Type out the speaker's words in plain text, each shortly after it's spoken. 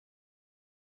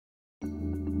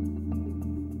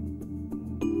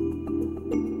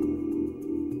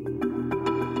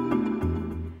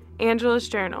Angela's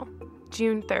Journal,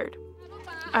 June 3rd.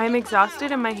 I am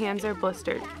exhausted and my hands are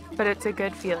blistered, but it's a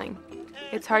good feeling.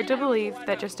 It's hard to believe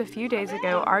that just a few days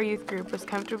ago our youth group was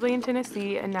comfortably in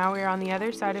Tennessee and now we are on the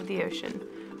other side of the ocean,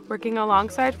 working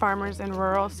alongside farmers in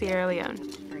rural Sierra Leone.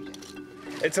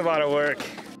 It's a lot of work.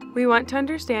 We want to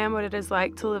understand what it is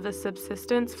like to live as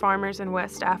subsistence farmers in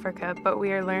West Africa, but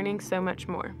we are learning so much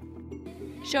more.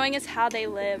 Showing us how they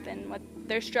live and what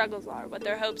their struggles are, what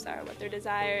their hopes are, what their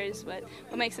desires, what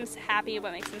makes them happy,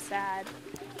 what makes them sad.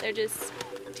 They're just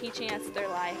teaching us their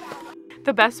life.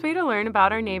 The best way to learn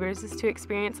about our neighbors is to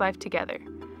experience life together.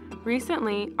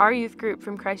 Recently, our youth group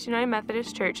from Christ United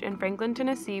Methodist Church in Franklin,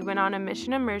 Tennessee went on a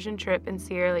mission immersion trip in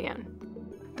Sierra Leone.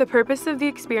 The purpose of the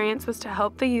experience was to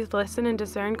help the youth listen and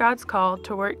discern God's call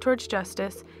to work towards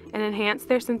justice and enhance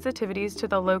their sensitivities to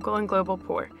the local and global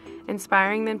poor,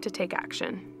 inspiring them to take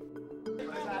action.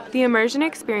 The immersion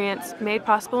experience, made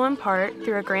possible in part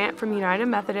through a grant from United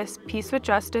Methodist Peace with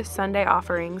Justice Sunday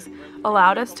offerings,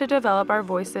 allowed us to develop our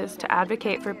voices to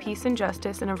advocate for peace and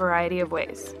justice in a variety of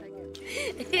ways.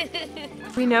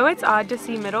 We know it's odd to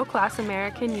see middle-class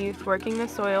American youth working the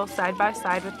soil side by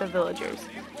side with the villagers,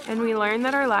 and we learn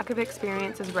that our lack of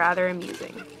experience is rather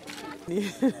amusing.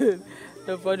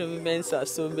 The fundamentals are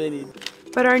so many.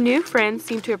 But our new friends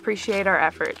seem to appreciate our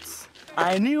efforts.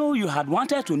 I knew you had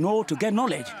wanted to know, to get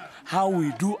knowledge, how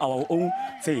we do our own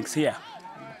things here.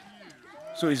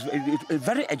 So it's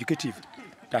very educative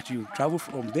that you travel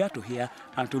from there to here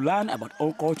and to learn about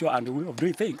our culture and the way of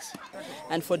doing things.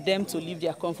 And for them to leave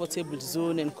their comfortable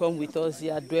zone and come with us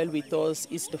here, dwell with us,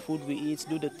 eat the food we eat,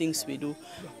 do the things we do,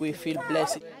 we feel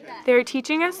blessed. They are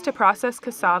teaching us to process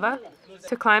cassava,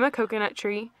 to climb a coconut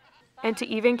tree, and to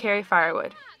even carry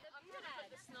firewood.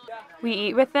 We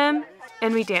eat with them,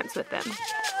 and we dance with them.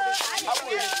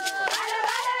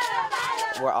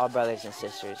 We're all brothers and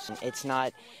sisters. It's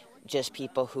not just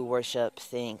people who worship,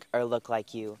 think, or look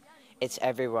like you. It's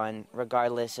everyone,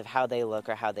 regardless of how they look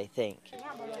or how they think.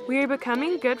 We are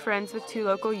becoming good friends with two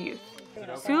local youth.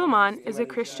 Suleiman is a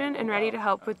Christian and ready to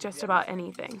help with just about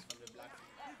anything.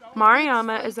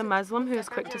 Mariama is a Muslim who is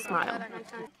quick to smile.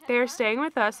 They are staying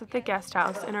with us at the guest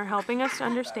house and are helping us to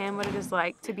understand what it is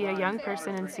like to be a young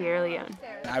person in Sierra Leone.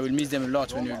 I will miss them a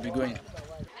lot when we will be going.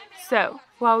 So,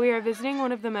 while we are visiting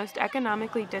one of the most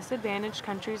economically disadvantaged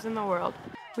countries in the world,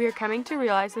 we are coming to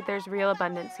realize that there's real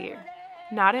abundance here.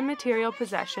 Not in material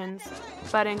possessions,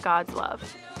 but in God's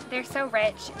love. They're so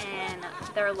rich in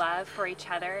their love for each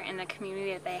other and the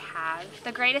community that they have.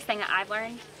 The greatest thing that I've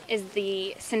learned is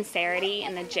the sincerity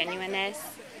and the genuineness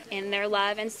in their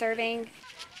love and serving.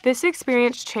 This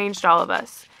experience changed all of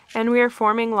us, and we are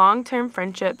forming long-term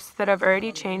friendships that have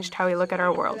already changed how we look at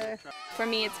our world. For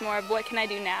me, it's more of what can I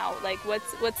do now? Like,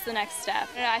 what's the next step?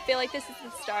 And I feel like this is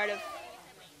the start of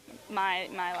my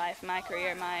life, my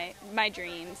career, my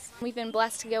dreams. We've been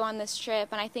blessed to go on this trip,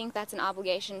 and I think that's an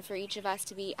obligation for each of us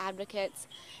to be advocates,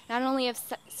 not only of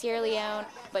Sierra Leone,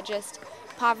 but just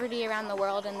poverty around the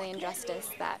world and the injustice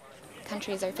that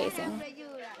countries are facing.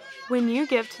 When you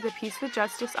give to the Peace with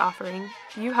Justice offering,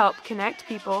 you help connect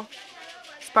people,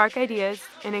 spark ideas,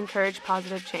 and encourage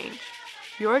positive change.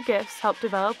 Your gifts help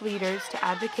develop leaders to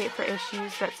advocate for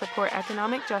issues that support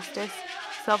economic justice,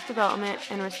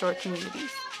 self-development, and restore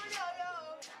communities.